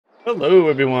Hello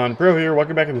everyone, Pro here,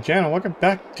 welcome back to the channel. Welcome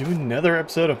back to another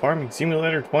episode of Farming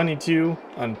Simulator 22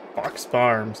 on Fox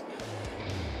Farms.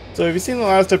 So if you've seen the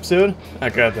last episode,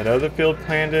 I got that other field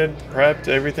planted, prepped,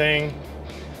 everything.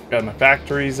 Got my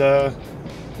factories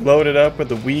loaded up with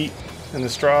the wheat and the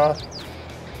straw.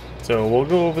 So we'll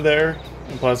go over there,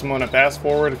 and plus I'm going to fast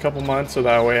forward a couple months so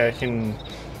that way I can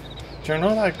turn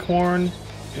all that corn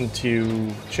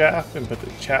into chaff and put the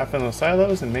chaff in the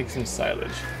silos and make some silage.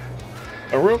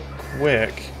 Real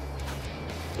quick,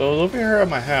 so I was over here at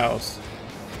my house,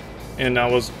 and I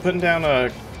was putting down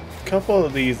a couple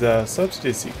of these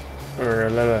subsidized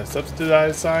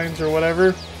signs or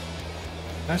whatever,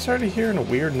 and I started hearing a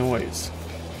weird noise,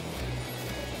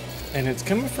 and it's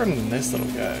coming from this little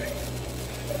guy,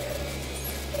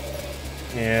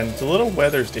 and it's a little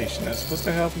weather station that's supposed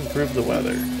to help improve the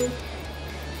weather,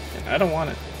 and I don't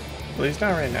want it, at least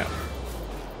not right now.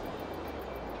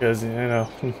 Because, you know,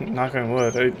 knock on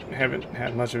wood, I haven't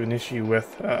had much of an issue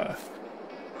with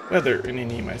weather in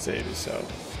any of my saves, so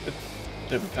it's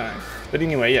every time. But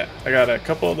anyway, yeah, I got a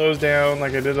couple of those down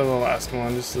like I did on the last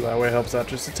one, just so that way it helps out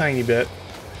just a tiny bit.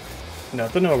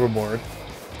 Nothing overboard.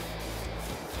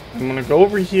 I'm going to go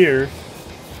over here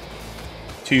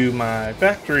to my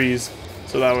factories,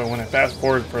 so that way when I fast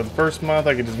forward for the first month,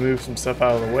 I can just move some stuff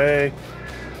out of the way.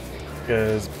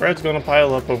 Because bread's going to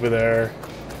pile up over there.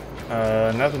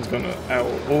 Nothing's gonna.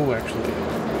 Oh, actually,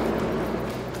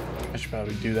 I should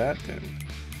probably do that then,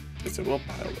 because it will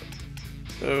pile up.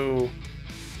 So,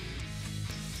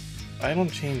 I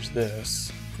don't change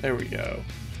this. There we go.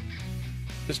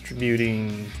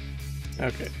 Distributing.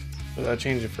 Okay, so that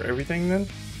change it for everything then.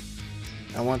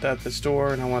 I want that to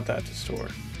store, and I want that to store.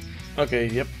 Okay,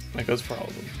 yep, that goes for all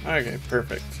of them. Okay,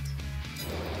 perfect.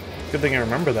 Good thing I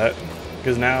remember that,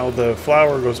 because now the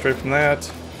flour goes straight from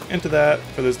that into that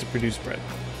for this to produce bread.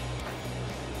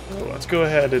 So let's go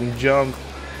ahead and jump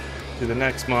to the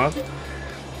next month.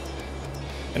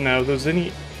 And now if there's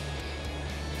any...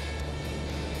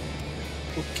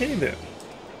 Okay then.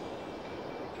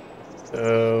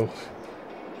 So,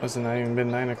 must have not even been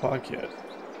 9 o'clock yet.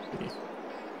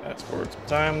 That's forward some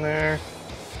time there.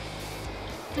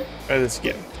 Try this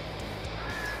again.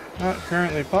 Not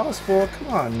currently possible. Come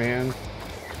on, man.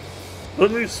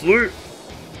 Let me sleep.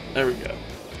 There we go.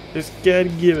 Just gotta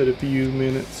give it a few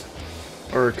minutes.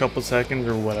 Or a couple seconds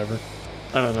or whatever.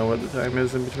 I don't know what the time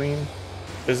is in between.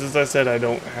 Just as I said, I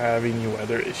don't have any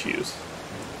weather issues.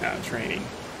 Now it's raining.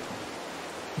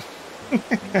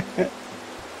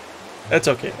 That's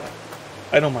okay though.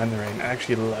 I don't mind the rain. I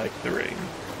actually like the rain.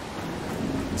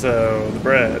 So, the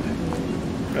bread.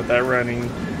 Got that running.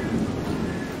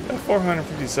 Got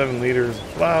 457 liters of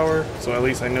flour. So at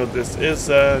least I know this is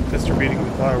distributing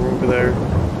the flour over there.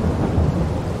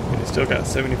 Still got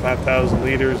 75,000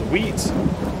 liters of wheat.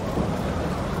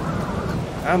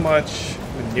 How much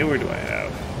manure do I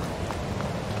have?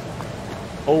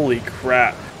 Holy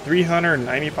crap.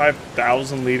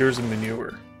 395,000 liters of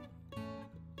manure.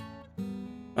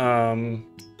 How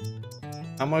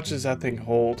much does that thing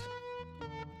hold?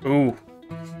 Ooh.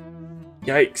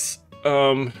 Yikes.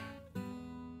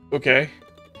 Okay.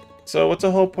 So what's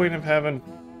the whole point of having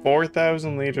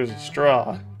 4,000 liters of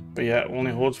straw? But yeah, it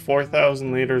only holds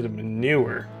 4,000 liters of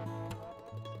manure.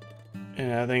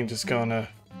 And I think just gonna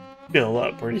fill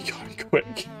up pretty darn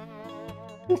quick.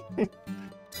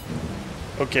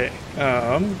 Okay,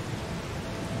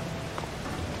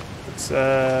 it's,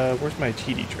 where's my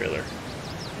TD trailer?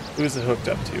 Who's it hooked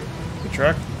up to? The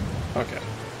truck? Okay.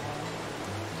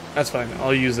 That's fine,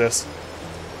 I'll use this.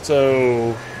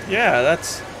 So, yeah,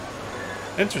 that's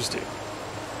interesting.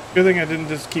 Good thing I didn't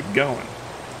just keep going.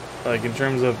 Like, in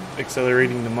terms of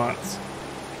accelerating the months.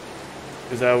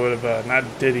 Because that would have not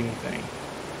did anything.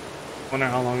 Wonder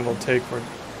how long it'll take for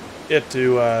it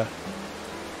to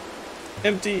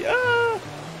empty.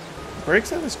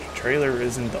 Brakes on this trailer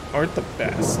aren't the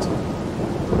best.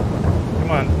 Come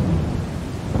on.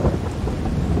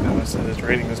 I must say it's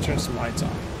raining. Let's turn some lights on.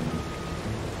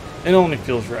 It only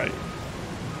feels right.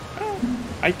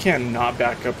 I cannot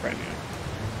back up right now.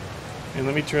 And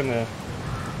let me turn the...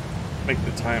 make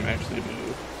the time actually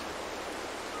move.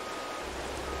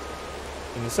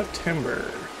 In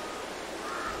September,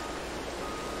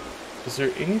 is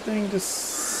there anything to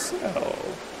sell?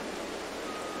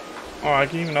 Oh, I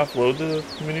can even offload the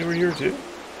manure here too?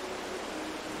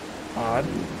 Odd.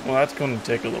 Well, that's going to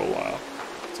take a little while.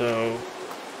 So,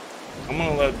 I'm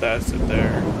going to let that sit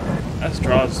there. That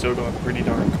straw is still going pretty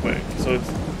darn quick. So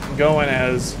it's going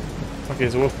as... Okay,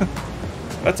 so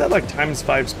that's at like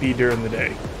 ×5 speed during the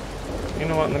day. You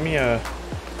know what, let me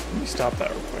stop that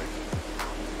real quick.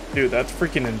 Dude, that's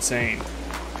freaking insane.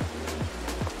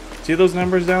 See those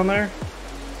numbers down there?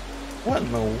 What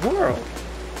in the world?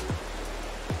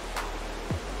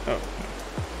 Oh.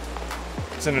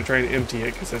 I'm gonna try to empty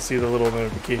it because I see the little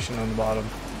notification on the bottom.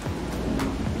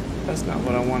 That's not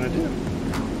what I want to do.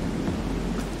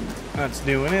 That's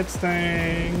doing its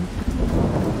thing.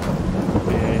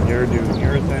 And you're doing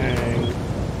your thing.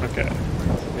 Okay.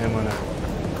 And I'm gonna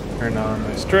turn on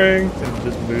my strength and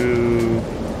just move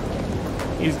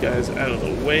these guys out of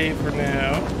the way for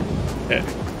now. Okay.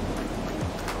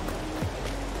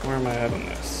 Where am I at on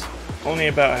this? Only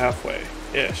about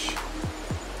halfway-ish.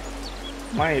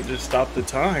 Might just stop the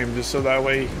time just so that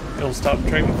way it'll stop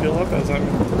trying to fill up as I'm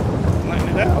letting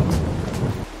it out.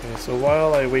 Okay, so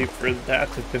while I wait for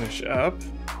that to finish up,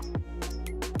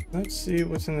 let's see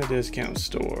what's in the discount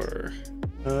store.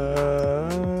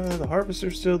 The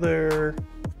harvester's still there.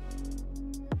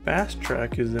 Fast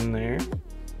track is in there.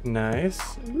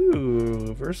 Nice.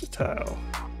 Ooh, versatile.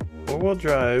 4-wheel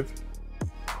drive.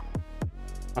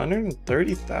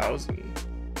 130,000.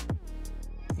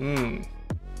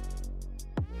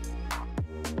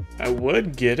 I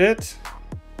would get it,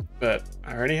 but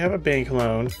I already have a bank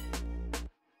loan.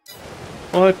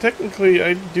 Well, technically,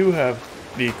 I do have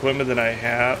the equipment that I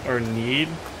have or need,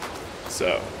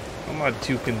 so I'm not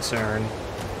too concerned.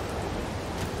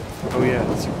 Oh yeah,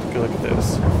 let's take a look at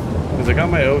this. Because I got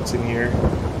my oats in here.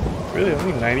 Really,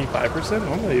 only 95%?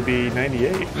 Normally it'd be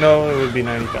 98. No, it would be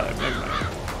 95. Never mind.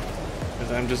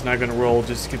 Because I'm just not going to roll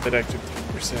just to get that extra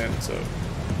 50%, so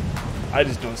I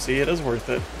just don't see it as worth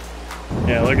it.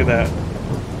 Yeah, look at that.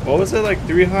 What was it, like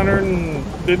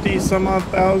 350 some odd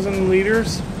thousand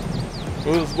liters?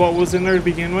 What was in there to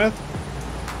begin with?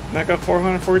 And I got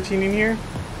 414 in here?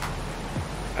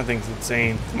 I think it's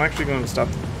insane. I'm actually going to stop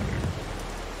the timer.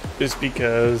 Just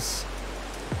because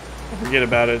I forget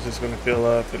about it, it's just going to fill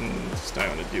up and it's just not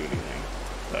going to do anything.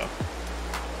 So,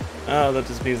 that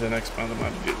just means the next month I'm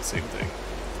going to do the same thing.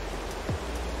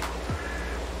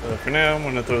 So for now, I'm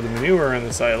going to throw the manure in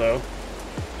the silo.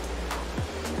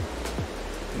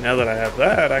 Now that I have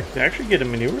that, I can actually get a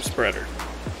manure spreader,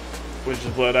 which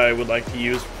is what I would like to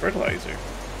use for fertilizer.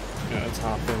 Let's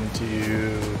hop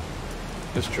into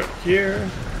this truck here.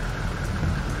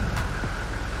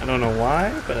 I don't know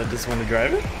why, but I just want to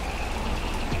drive it.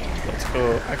 Let's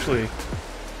go. Actually,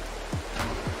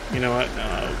 you know what?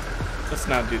 No, let's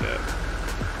not do that.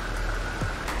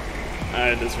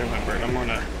 I just remembered.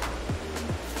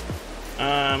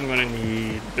 I'm gonna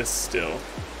need this still.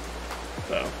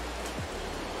 So.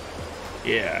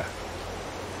 Yeah,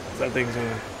 that thing's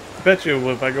gonna. I bet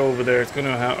you if I go over there, it's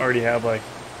gonna already have like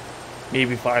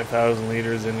maybe 5,000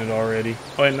 liters in it already.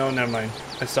 Oh wait, no, never mind.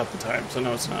 I stopped the time, so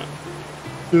no, it's not.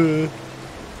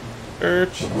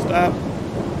 Urch, stop,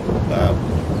 stop.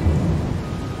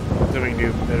 Then we can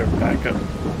do a better backup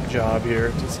job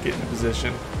here, just get in a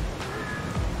position,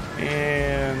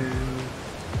 and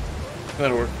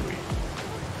that'll work for me.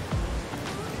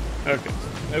 Okay,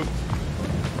 nope.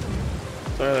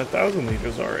 So 1,000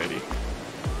 liters already.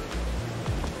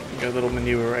 Got a little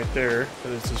manure right there, but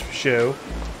this is for show.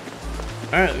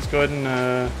 Alright, let's go ahead and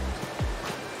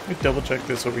let me double check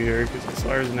this over here, because as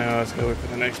far as now, let's go for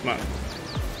the next month.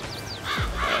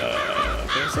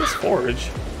 Okay, it says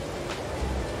forage.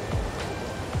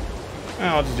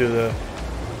 I'll just do the...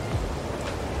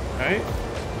 Right?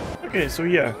 Okay, so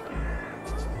yeah.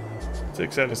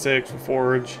 6 out of 6 for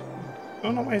forage. I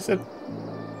don't know why I said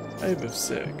 5 of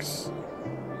 6.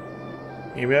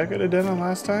 Maybe I could have done it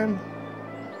last time.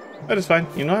 That is fine.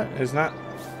 You know what? It's not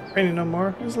raining no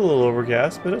more. It's a little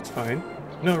overcast, but it's fine.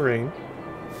 No rain.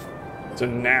 So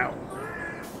now,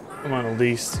 I'm gonna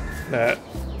lease that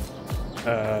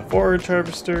forage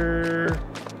harvester.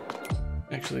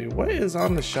 Actually, what is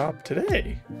on the shop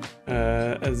today?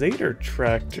 A Zader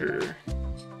tractor.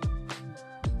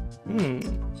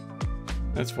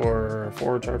 That's for a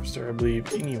forage harvester, I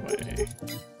believe, anyway.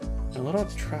 A little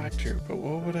tractor, but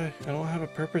what would I don't have a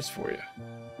purpose for you.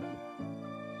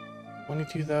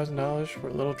 $22,000 for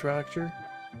a little tractor?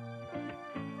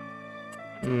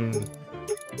 Means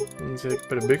I could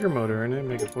put a bigger motor in it and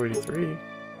make it 43.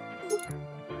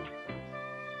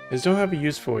 I just don't have a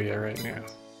use for you right now.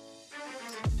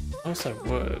 Else I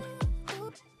would.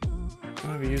 I don't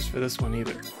have a use for this one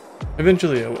either.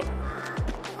 Eventually I will.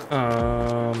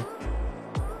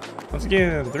 Once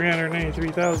again,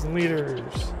 393,000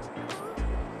 liters.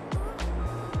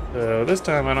 So this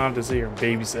time I don't have to sit here and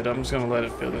babysit. I'm just gonna let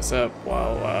it fill this up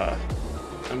while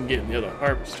I'm getting the other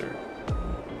harvester.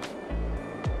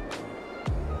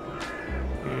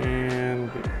 And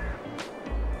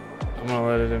I'm gonna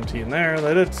let it empty in there.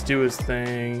 Let it do its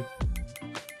thing.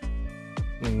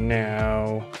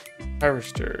 Now,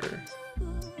 harvester.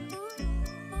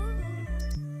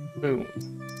 Boom.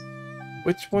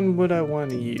 Which one would I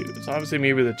want to use? Obviously,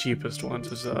 maybe the cheapest one,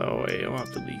 so that way I won't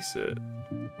have to lease it.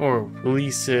 Or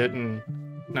release it and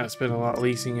not spend a lot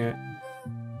leasing it.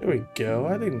 There we go.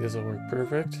 I think this will work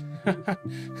perfect.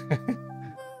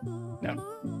 No.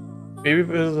 Maybe if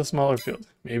it was a smaller field.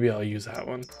 Maybe I'll use that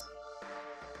one.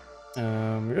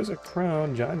 Here's a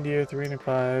Crown, John Deere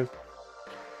 305.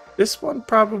 This one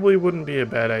probably wouldn't be a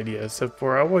bad idea, except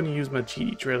for I want to use my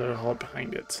cheaty trailer to haul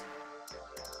behind it.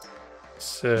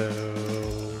 So,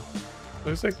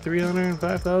 looks like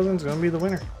 305,000 is going to be the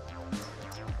winner.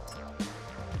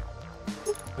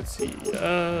 Let's see,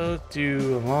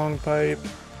 do a long pipe,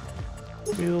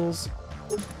 wheels.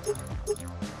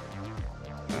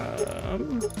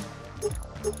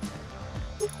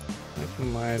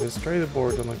 My destroy the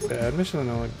board don't look bad, Michelin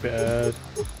don't look bad.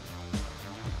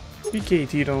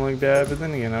 BKT don't look bad, but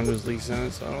then again, I'm just leasing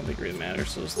it, so I don't think it really matters.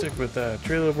 So stick with that.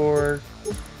 Trailer board.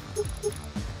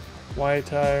 Wide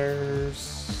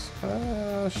tires.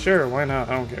 Sure, why not?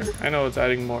 I don't care. I know it's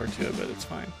adding more to it, but it's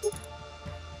fine.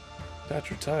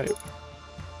 Thatcher type.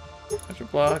 Thatcher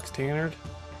block, standard.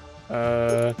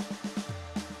 I'm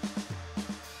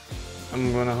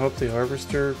gonna hope the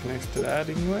harvester connects to that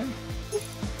anyway.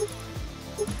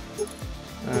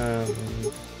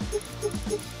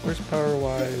 Horsepower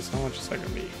wise, how much is that gonna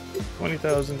be?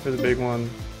 20,000 for the big one.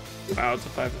 Wow, it's a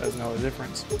 $5,000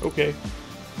 difference. Okay.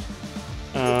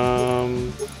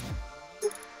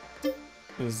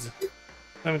 Is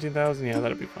 17,000? Yeah,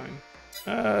 that'll be fine.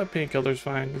 Paint color's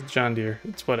fine. It's John Deere.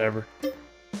 It's whatever.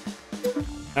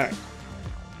 Alright.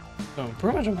 So,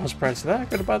 pretty much almost price of that. I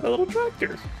could have bought that little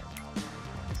tractor.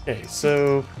 Okay,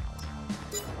 so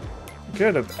I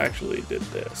could have actually did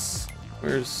this.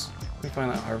 Let me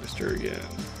find that harvester again.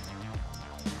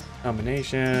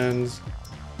 Combinations.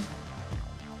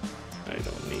 I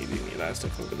don't need any of that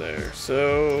stuff over there.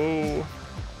 So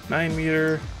 9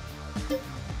 meter.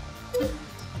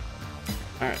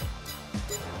 Alright.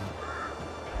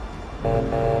 I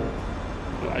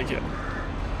like it.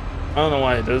 I don't know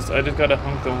why it does. I just gotta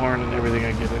honk the horn and everything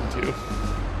I get into.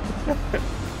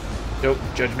 Don't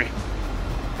judge me.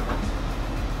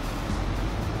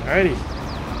 Alrighty.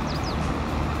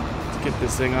 Let's get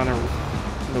this thing on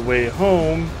the way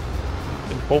home.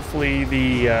 And hopefully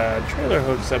the trailer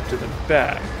hooks up to the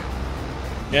back.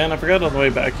 Yeah, and I forgot on the way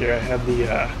back here I had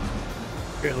the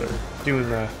trailer doing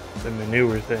the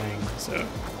manure thing, so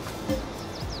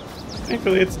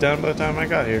thankfully it's done by the time I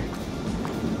got here.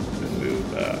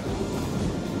 Move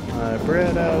my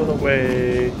bread out of the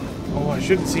way. Oh, I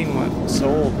should have seen what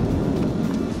sold.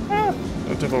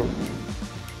 Oh, took over.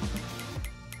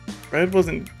 Bread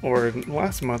wasn't ordered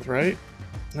last month, right?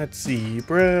 Let's see,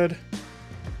 bread.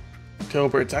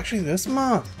 October, it's actually this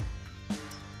month.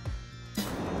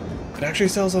 It actually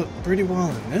sells up pretty well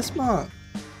in this month.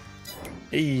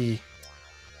 Hey.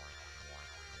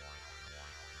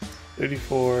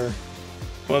 34.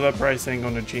 Well, that price ain't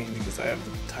gonna change because I have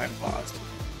the time paused.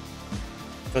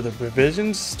 For the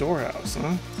provisions storehouse,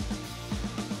 huh?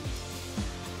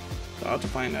 So I'll have to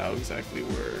find out exactly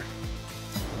where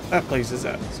that place is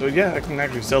at. So yeah, I can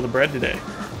actually sell the bread today.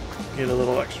 Get a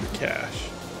little extra cash.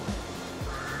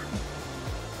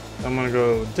 I'm gonna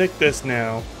go take this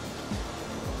now.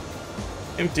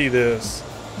 Empty this.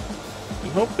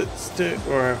 And hope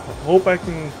hope I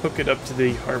can hook it up to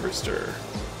the harvester.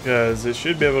 Because it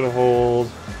should be able to hold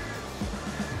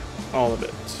all of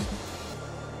it.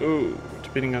 Ooh,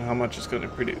 depending on how much it's going to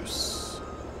produce.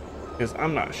 Because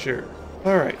I'm not sure.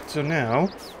 Alright, so now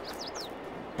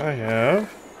I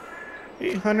have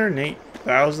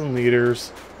 808,000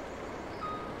 liters.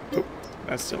 Oh,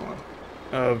 that's still on.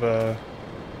 Of,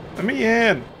 let me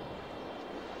in!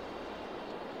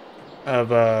 Of,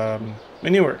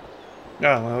 manure.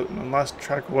 Yeah, I lost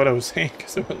track of what I was saying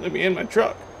because it wouldn't let me in my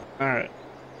truck. Alright.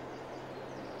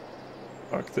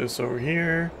 Park this over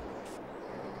here.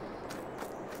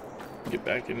 Get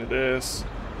back into this.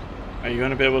 Are you going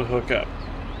to be able to hook up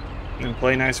and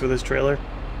play nice with this trailer?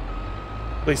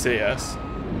 Please say yes.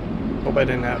 Hope I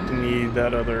didn't have to need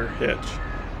that other hitch.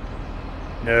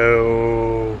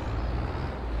 No.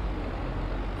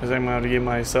 Because I'm going to have to give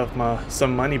myself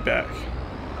some money back.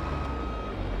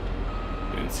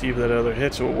 And see if that other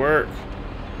hitch will work.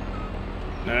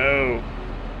 No.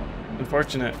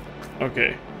 Unfortunate.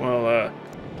 Okay, well,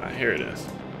 here it is.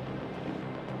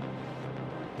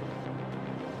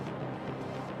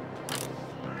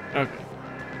 Okay.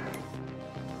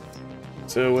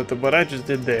 So with what I just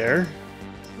did there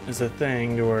is a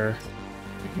thing to where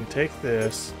we can take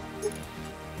this.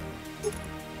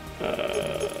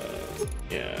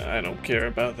 Yeah, I don't care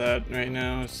about that right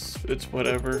now. It's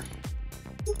whatever.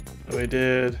 So I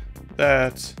did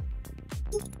that.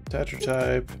 Attacher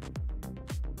type.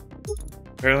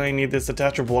 Apparently I need this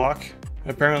attacher block,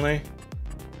 apparently.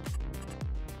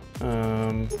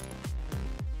 Oh,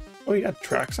 you got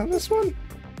tracks on this one?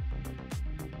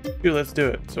 Dude, let's do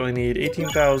it. So I need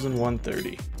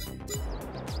 18,130.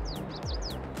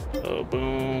 So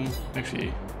boom.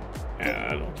 Actually, yeah,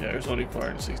 I don't care. It's only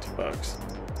 460 bucks.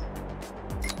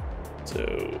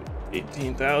 So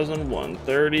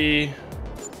 18,130.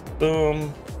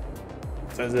 Boom.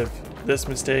 It's as if this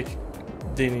mistake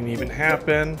didn't even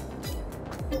happen.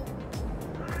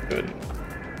 Good.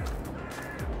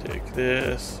 Take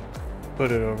this,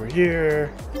 put it over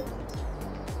here.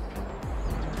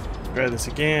 Try this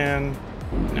again.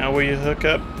 Now will you hook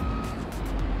up?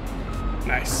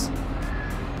 Nice.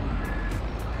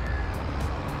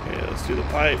 Okay, let's do the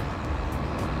pipe.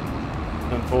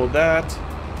 Unfold that.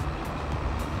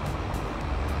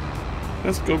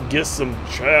 Let's go get some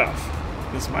chaff.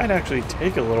 This might actually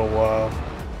take a little while.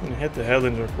 I'm gonna hit the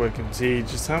headlands real quick and see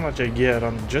just how much I get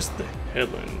on just the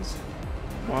headlands.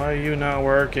 Why are you not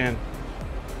working?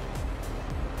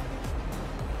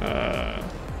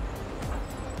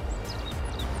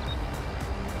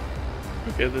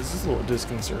 Okay, this is a little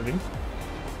disconcerting.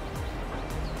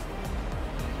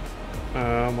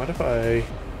 What if I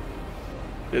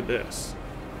did this?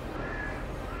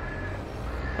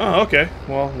 Oh, okay.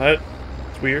 Well, that's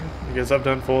weird. I guess I've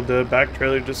done fold the back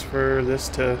trailer just for this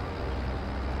to...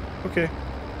 Okay.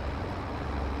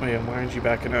 Oh yeah, why aren't you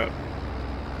backing up?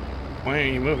 Why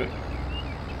aren't you moving?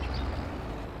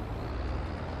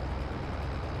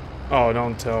 Oh,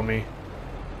 don't tell me.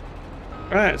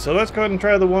 Alright, so let's go ahead and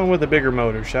try the one with the bigger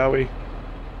motor, shall we?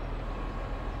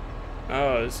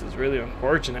 Oh, this is really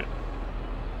unfortunate.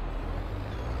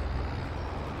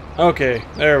 Okay,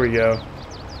 there we go.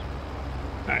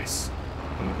 Nice.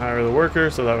 I'm gonna hire the worker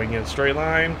so that we can get a straight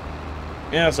line.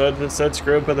 Yeah, so it said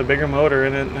screw up with a bigger motor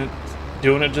and it's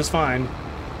doing it just fine.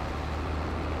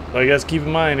 So I guess keep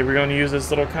in mind if you're going to use this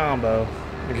little combo,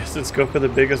 I guess let's go for the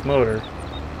biggest motor.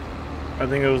 I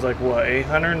think it was like, what,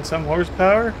 800 and some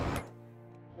horsepower?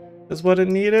 Is what it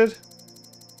needed?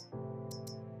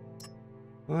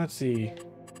 Let's see.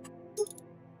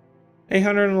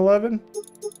 811?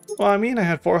 Well, I mean, I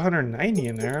had 490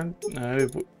 in there.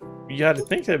 You got to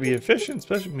think that'd be efficient,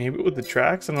 especially maybe with the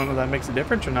tracks. I don't know if that makes a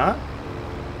difference or not.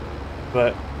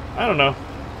 But, I don't know.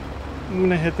 I'm going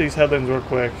to hit these headlands real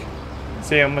quick.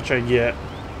 See how much I get.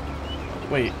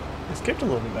 Wait, I skipped a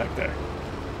little bit back there.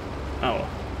 Oh well.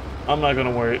 I'm not going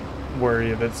to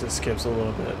worry if it just skips a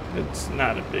little bit. It's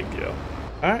not a big deal.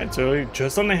 Alright, so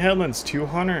just on the headlands,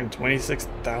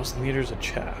 226,000 liters of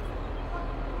chaff.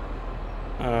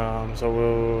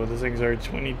 So this thing's already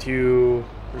 22%.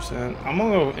 I'm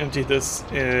gonna go empty this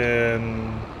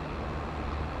in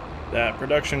that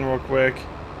production real quick.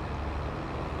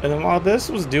 And then while this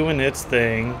was doing its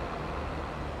thing,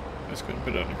 I'm just gonna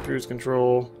put it on cruise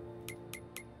control.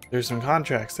 There's some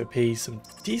contracts that pay some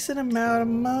decent amount of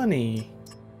money.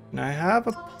 And I have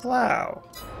a plow.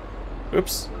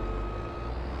 Oops.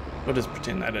 We'll just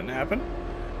pretend that didn't happen.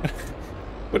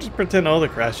 We'll just pretend all the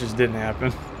crashes didn't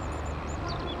happen.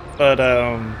 But,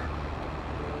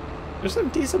 there's some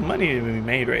decent money to be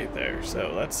made right there.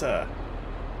 So let's,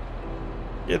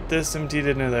 get this emptied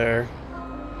into there.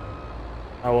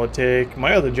 I will take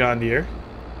my other John Deere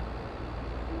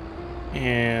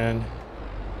and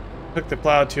hook the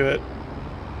plow to it.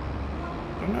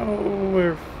 I don't know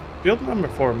where field number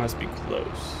 4 must be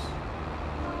close.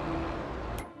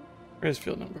 Where's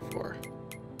field number 4?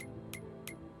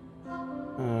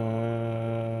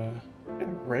 Yeah,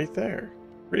 right there.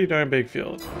 Pretty darn big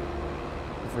field.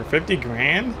 For 50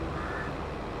 grand?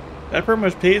 That pretty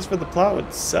much pays for the plow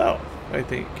itself, I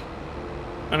think.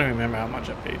 I don't remember how much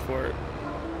I paid for it.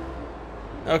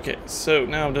 Okay, so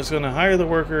now I'm just gonna hire the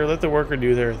worker, let the worker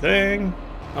do their thing.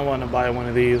 I want to buy one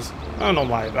of these. I don't know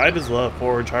why, but I just love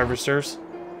forage harvesters.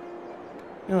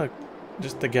 You know, look,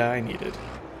 just the guy I needed.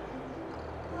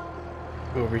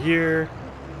 Go over here.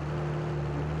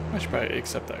 I should probably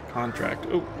accept that contract.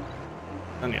 Oh,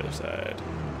 on the other side.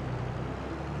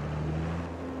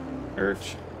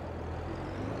 Urch.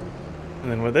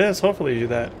 And then with this, hopefully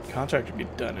that contract will be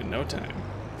done in no time.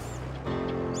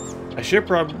 I should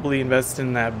probably invest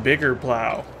in that bigger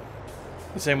plow.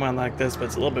 The same one like this, but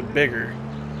it's a little bit bigger.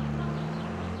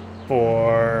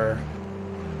 For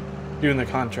doing the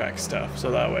contract stuff,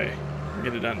 so that way I can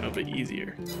get it done a little bit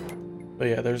easier. But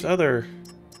yeah, there's other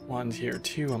ones here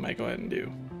too I might go ahead and do.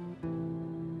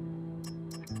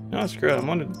 No, screw it. I'm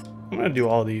gonna do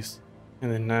all these.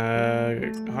 And then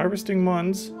harvesting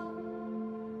ones.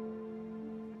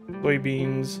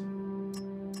 Soybeans.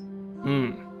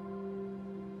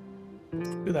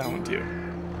 Do that one too.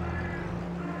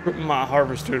 put my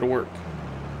harvester to work.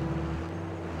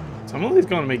 So I'm at least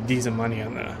going to make decent money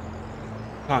on the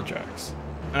contracts.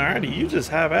 Alrighty, you just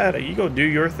have at it. You go do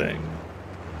your thing.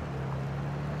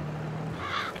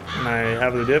 And I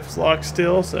have the diffs locked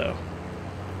still, so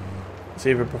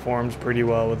see if it performs pretty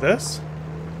well with this.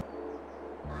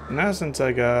 Now since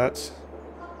I got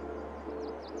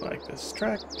like this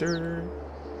tractor,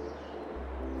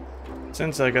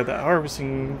 since I got that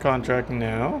harvesting contract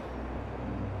now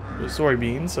with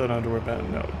soybeans, so I don't have to worry about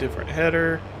no different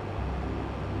header.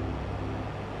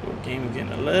 The game is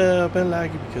getting a little bit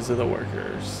laggy because of the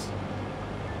workers.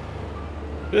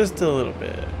 Just a little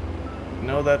bit.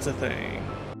 No, that's a thing.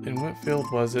 And what field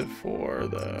was it for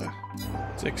the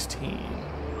 16?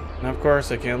 And of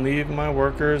course I can't leave my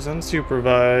workers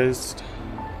unsupervised.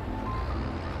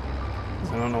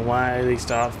 I don't know why they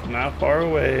stopped not far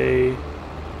away.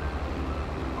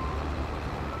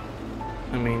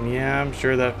 I mean, yeah, I'm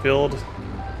sure that field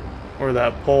or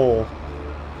that pole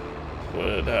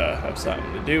would have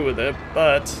something to do with it,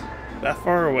 but that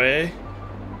far away,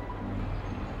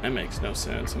 that makes no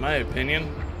sense in my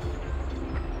opinion.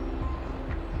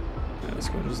 Now, let's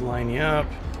go and just line you up.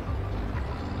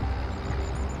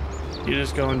 You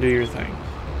just go and do your thing.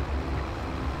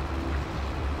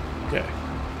 Okay.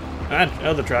 That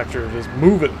other tractor is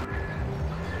moving.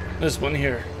 This one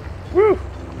here. Woo!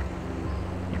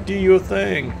 You do your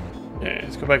thing. Okay,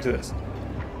 let's go back to this.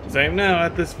 Same now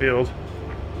at this field.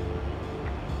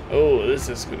 Oh, this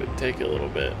is going to take a little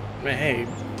bit. Man, hey,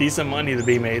 decent money to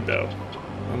be made though.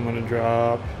 I'm going to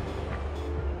drop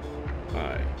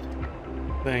my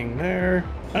thing there.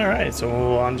 Alright,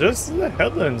 so on just the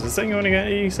headlands, this thing only got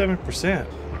 87%.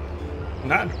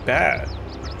 Not bad.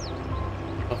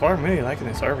 So far, I'm really liking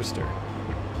this harvester.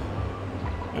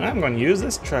 And I'm going to use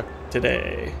this truck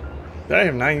today. I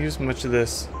have not used much of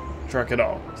this truck at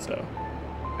all. So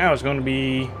now it's going to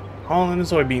be hauling the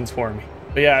soybeans for me.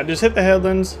 But yeah, just hit the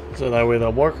headlands, so that way the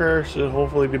worker should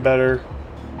hopefully be better.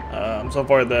 So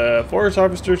far the forest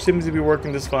harvester seems to be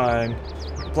working just fine.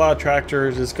 The plow tractor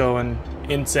is just going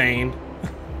insane.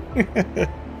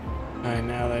 Alright,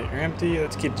 now that you're empty,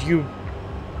 let's get you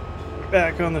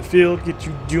back on the field, get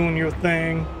you doing your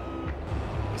thing.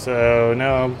 So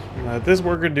now let this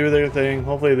worker do their thing.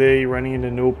 Hopefully they running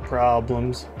into no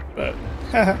problems. But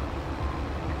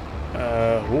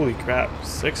holy crap,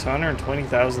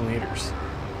 620,000 liters.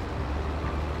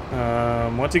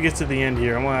 Once it gets to the end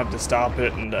here, I'm gonna have to stop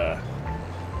it and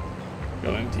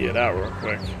go empty it out real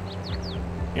quick.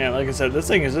 Yeah, like I said, this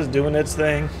thing is just doing its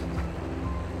thing.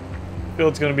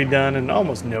 Field's gonna be done in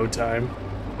almost no time.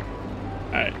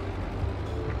 Alright.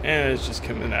 And it's just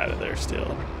coming out of there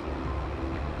still.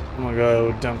 I'm gonna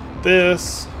go dump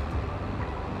this.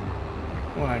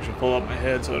 I'm gonna actually pull up my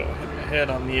head so I don't hit my head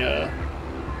on the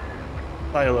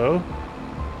silo.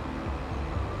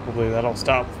 Hopefully that'll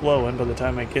stop flowing by the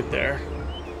time I get there.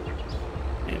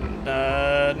 And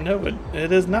no,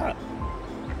 it is not.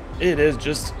 It is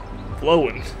just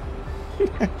flowing.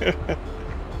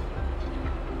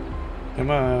 Come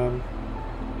on.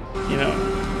 You know.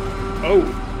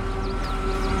 Oh.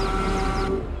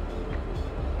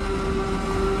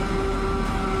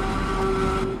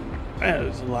 That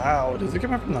is loud. Is it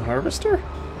coming from the harvester?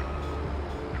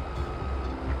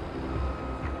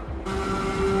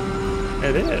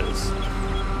 It is.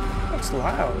 That's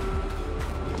loud.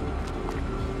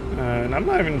 And I'm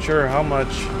not even sure how much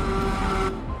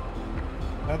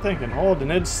that thing can hold,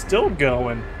 and it's still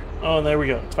going. Oh, and there we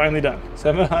go. It's finally done.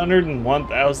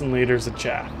 701,000 liters of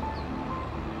chaff.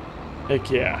 Heck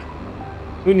yeah.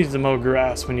 Who needs to mow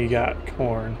grass when you got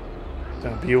corn?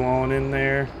 Dump you on in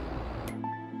there.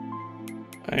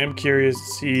 I am curious to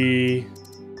see.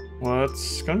 Well,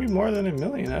 it's gonna be more than 1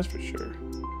 million, that's for sure.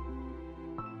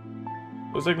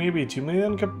 Looks like maybe 2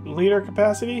 million liter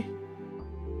capacity.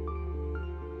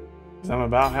 'Cause I'm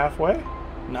about halfway.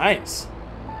 Nice.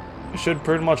 I should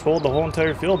pretty much hold the whole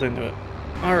entire field into it.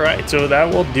 Alright, so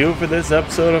that will do it for this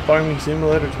episode of Farming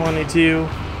Simulator 22.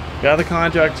 Got the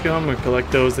contracts going. I'm going to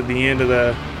collect those at the end of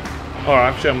the... Or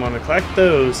actually, I'm going to collect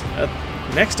those at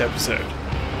the next episode.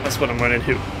 That's what I'm going to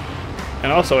do.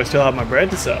 And also, I still have my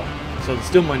bread to sell. So there's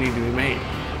still money to be made.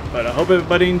 But I hope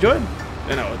everybody enjoyed.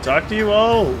 And I will talk to you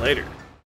all later.